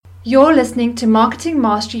You're listening to Marketing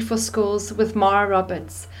Mastery for Schools with Mara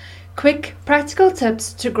Roberts. Quick, practical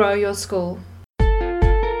tips to grow your school.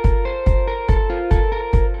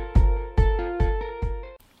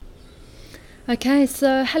 Okay,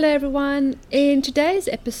 so hello everyone. In today's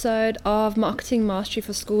episode of Marketing Mastery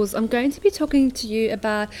for Schools, I'm going to be talking to you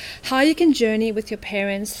about how you can journey with your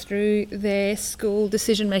parents through their school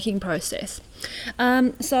decision-making process.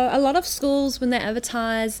 So a lot of schools, when they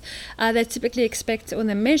advertise, they typically expect, when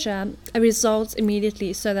they measure, a result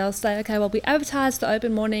immediately. So they'll say, okay, well, we advertised the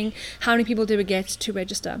open morning, how many people do we get to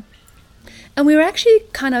register? And we're actually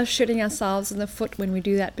kind of shooting ourselves in the foot when we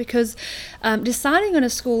do that, because deciding on a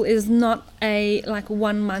school is not a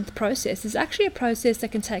 1 month process. It's actually a process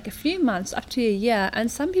that can take a few months, up to a year,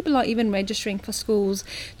 and some people are even registering for schools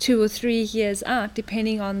 2 or 3 years out,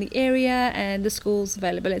 depending on the area and the school's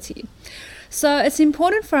availability. So it's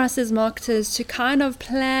important for us as marketers to kind of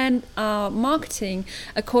plan our marketing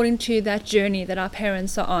according to that journey that our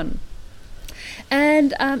parents are on.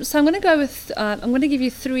 And so I'm going to give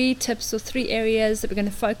you 3 tips or 3 areas that we're going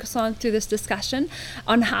to focus on through this discussion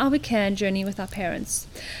on how we can journey with our parents.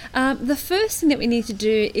 The first thing that we need to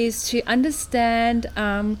do is to understand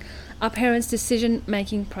our parents'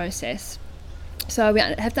 decision-making process. So we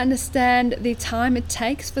have to understand the time it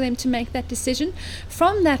takes for them to make that decision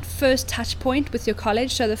from that first touch point with your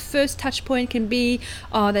college. So the first touch point can be,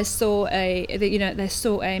 they saw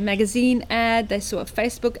a magazine ad, they saw a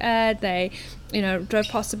Facebook ad, they drove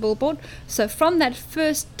past a billboard. So from that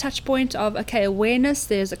first touch point of awareness,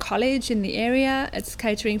 there's a college in the area, it's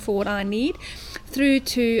catering for what I need, through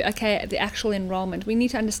to the actual enrollment. We need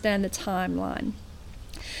to understand the timeline.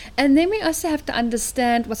 And then we also have to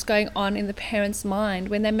understand what's going on in the parents' mind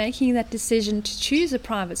when they're making that decision to choose a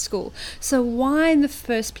private school. So why in the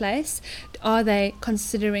first place are they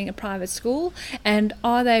considering a private school? And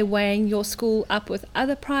are they weighing your school up with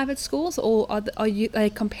other private schools, or are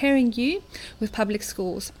they comparing you with public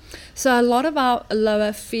schools? So a lot of our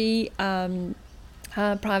lower fee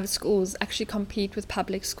private schools actually compete with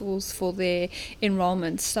public schools for their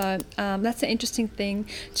enrollment. So that's an interesting thing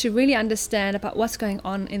to really understand about what's going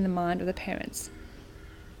on in the mind of the parents.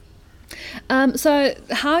 So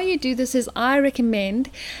how you do this is, I recommend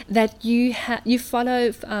that you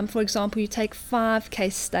follow, for example, you take 5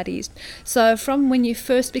 case studies. So from when you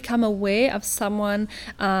first become aware of someone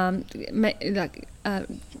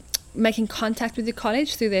making contact with your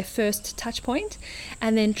college through their first touch point,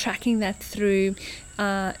 and then tracking that through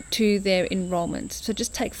to their enrollment. So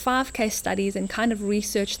just take 5 case studies and kind of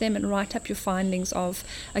research them and write up your findings of,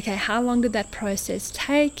 how long did that process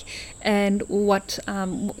take, and what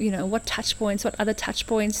touch points, what other touch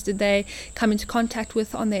points did they come into contact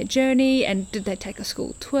with on their journey, and did they take a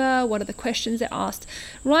school tour, what are the questions they asked.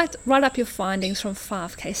 Write up your findings from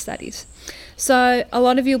 5 case studies. So a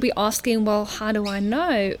lot of you will be asking, well, how do I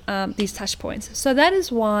know these touch points? So that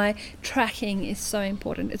is why tracking is so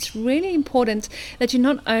important. It's really important that you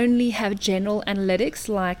not only have general analytics,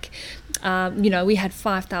 like we had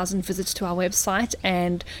 5,000 visits to our website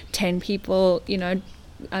and 10 people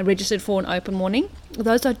registered for an open morning.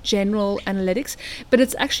 Those are general analytics, but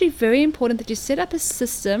it's actually very important that you set up a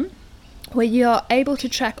system where you are able to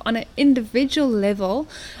track on an individual level,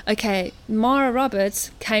 Mara Roberts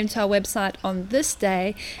came to our website on this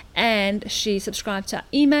day and she subscribed to our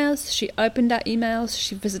emails, she opened our emails,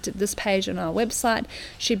 she visited this page on our website,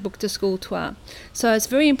 she booked a school tour. So it's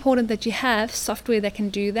very important that you have software that can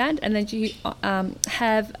do that, and that you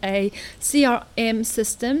have a CRM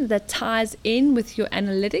system that ties in with your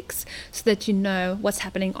analytics so that you know what's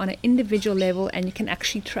happening on an individual level and you can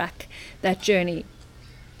actually track that journey.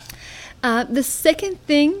 The second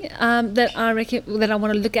thing that I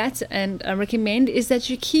want to look at and recommend is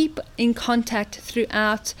that you keep in contact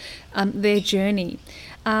throughout their journey.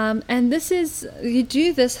 And you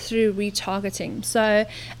do this through retargeting. So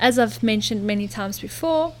as I've mentioned many times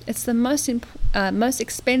before, it's the most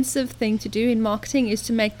expensive thing to do in marketing is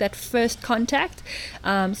to make that first contact.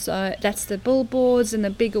 So that's the billboards and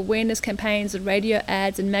the big awareness campaigns and radio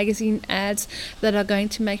ads and magazine ads that are going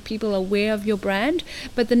to make people aware of your brand.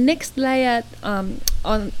 But the next layer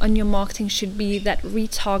on your marketing should be that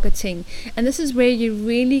retargeting. And this is where you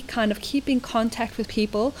really kind of keep in contact with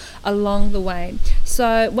people along the way.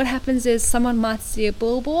 So what happens is, someone might see a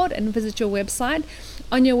billboard and visit your website.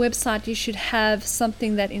 On your website, you should have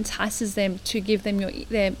something that entices them to give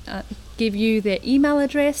you their email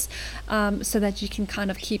address, so that you can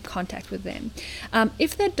kind of keep contact with them.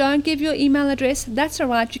 If they don't give your email address, that's all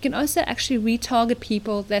right. You can also actually retarget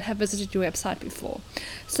people that have visited your website before.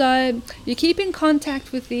 So you keep in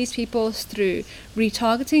contact with these people through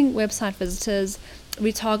retargeting website visitors,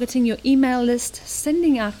 retargeting your email list,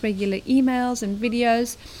 sending out regular emails and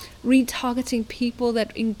videos, retargeting people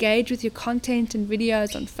that engage with your content and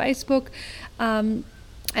videos on Facebook, and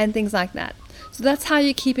things like that. So that's how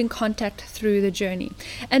you keep in contact through the journey.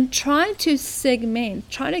 And try to segment,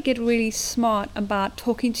 try to get really smart about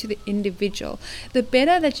talking to the individual. The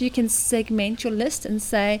better that you can segment your list and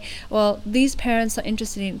say, well, these parents are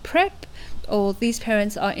interested in prep, or these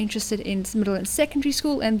parents are interested in middle and secondary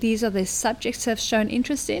school, and these are the subjects they've shown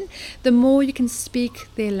interest in, the more you can speak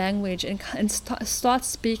their language and start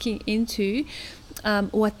speaking into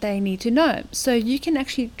what they need to know. So you can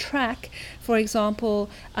actually track, for example,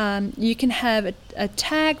 you can have a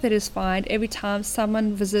tag that is fired every time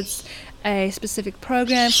someone visits a specific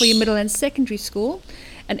program for your middle and secondary school.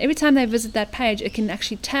 And every time they visit that page, it can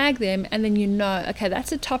actually tag them, and then you know, okay,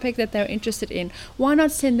 that's a topic that they're interested in. Why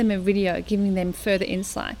not send them a video giving them further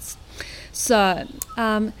insights? So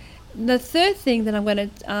the third thing that I'm going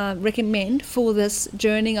to recommend for this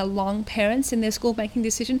journeying along parents in their school making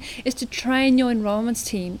decision is to train your enrollments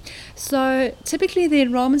team. So typically the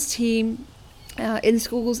enrollments team in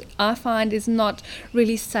schools, I find, is not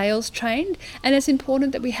really sales trained, and it's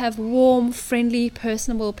important that we have warm, friendly,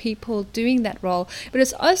 personable people doing that role, but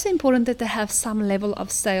it's also important that they have some level of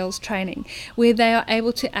sales training where they are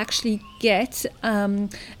able to actually get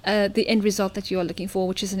the end result that you are looking for,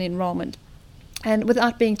 which is an enrollment, and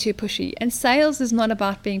without being too pushy. And sales is not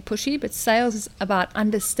about being pushy, but sales is about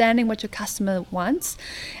understanding what your customer wants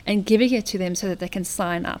and giving it to them so that they can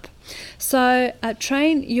sign up. So as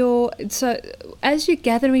you're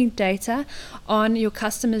gathering data on your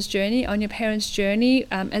customer's journey, on your parents' journey,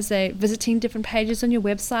 as they're visiting different pages on your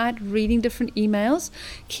website, reading different emails,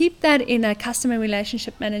 keep that in a customer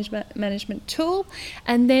relationship management tool.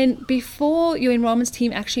 And then before your enrollments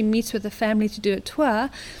team actually meets with the family to do a tour,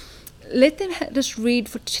 let them just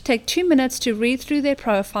take 2 minutes to read through their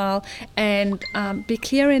profile and be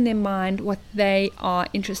clear in their mind what they are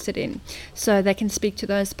interested in, so they can speak to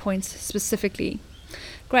those points specifically.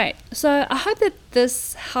 Great. So I hope that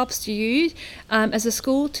this helps you as a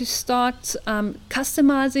school to start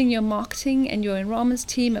customizing your marketing and your enrollments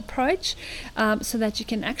team approach, so that you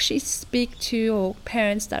can actually speak to your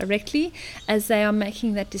parents directly as they are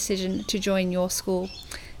making that decision to join your school.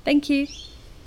 Thank you.